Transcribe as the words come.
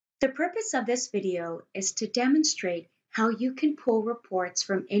The purpose of this video is to demonstrate how you can pull reports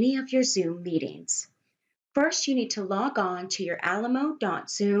from any of your Zoom meetings. First, you need to log on to your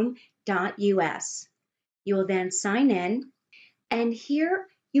alamo.zoom.us. You will then sign in, and here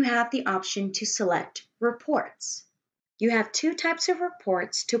you have the option to select Reports. You have two types of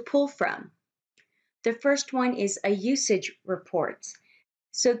reports to pull from. The first one is a usage report.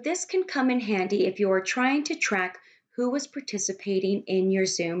 So this can come in handy if you are trying to track who was participating in your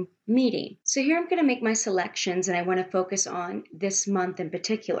Zoom meeting. So here I'm going to make my selections, and I want to focus on this month in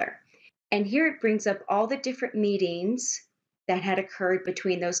particular. And here it brings up all the different meetings that had occurred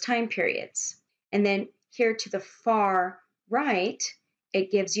between those time periods. And then here to the far right,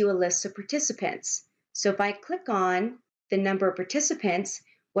 it gives you a list of participants. So if I click on the number of participants,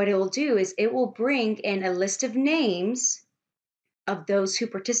 what it will do is it will bring in a list of names of those who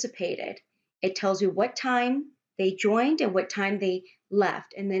participated. It tells you what time they joined and what time they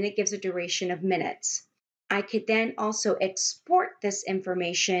left, and then it gives a duration of minutes. I could then also export this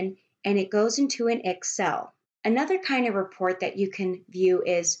information, and it goes into an Excel. Another kind of report that you can view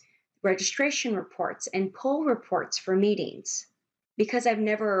is registration reports and poll reports for meetings. Because I've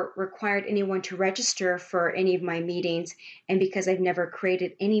never required anyone to register for any of my meetings, and because I've never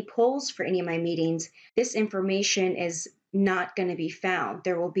created any polls for any of my meetings, this information is not going to be found.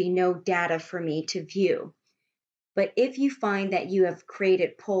 There will be no data for me to view. But if you find that you have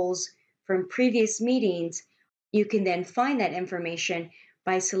created polls from previous meetings, you can then find that information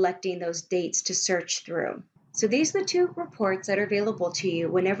by selecting those dates to search through. So these are the two reports that are available to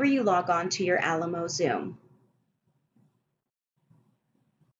you whenever you log on to your Alamo Zoom.